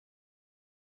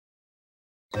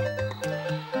Do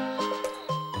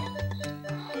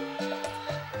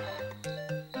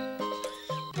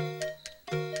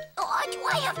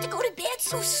I have to go to bed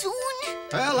so soon?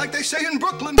 Well, like they say in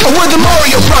Brooklyn. We're the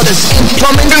Mario Brothers,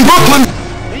 plumbing in Brooklyn.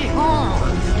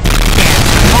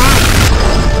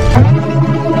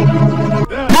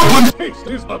 Brooklyn. Taste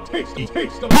is a tasty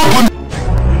taste of Brooklyn.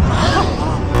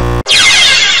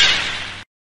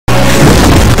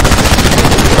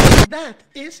 That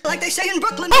is like they say in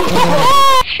Brooklyn.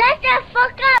 Shut the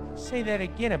fuck up! Say that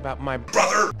again about my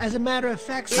Brother. As a matter of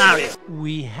fact, Sorry.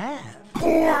 we have.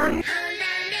 Porn.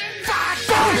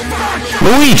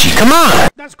 Luigi, come on.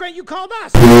 That's great you called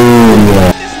us. This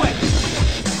way.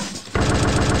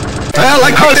 Well,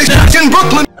 like how they say in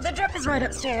Brooklyn. The drip is right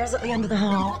upstairs at the end of the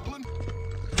hall.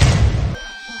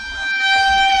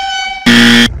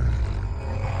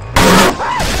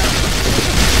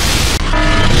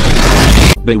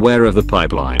 Beware of the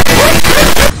pipeline.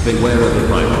 Beware of the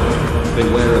pipeline.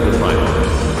 Beware of the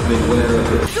pipeline. Beware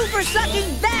of the Super sucking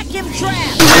vacuum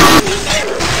trap!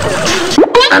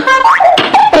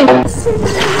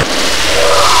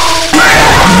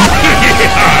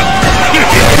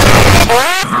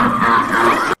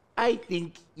 I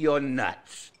think you're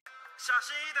nuts.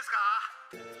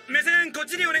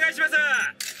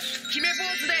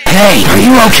 Hey, are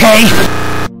you okay?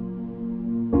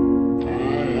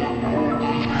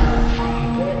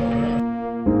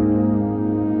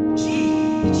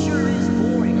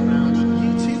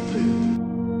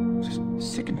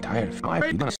 Sick and tired of life.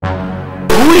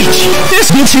 Luigi,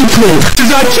 this YouTube proof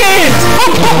is a chance!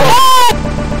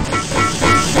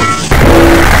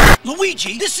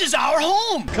 Luigi, this is our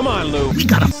home! Come on, Lou. We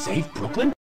gotta Save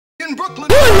Brooklyn? In Brooklyn.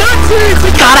 You're not serious!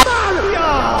 We gotta...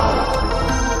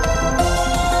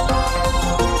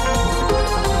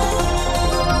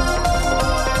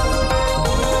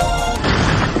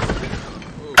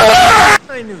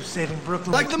 I knew saving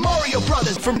Brooklyn Like the Mario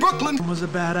Brothers from Brooklyn. was a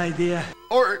bad idea.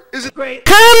 Or is it Great.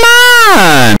 Come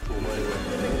on!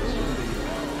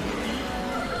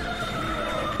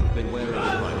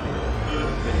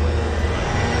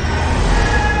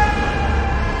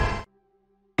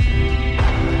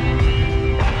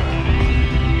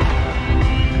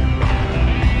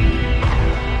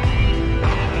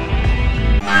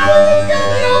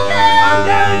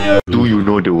 Do you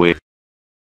know the way?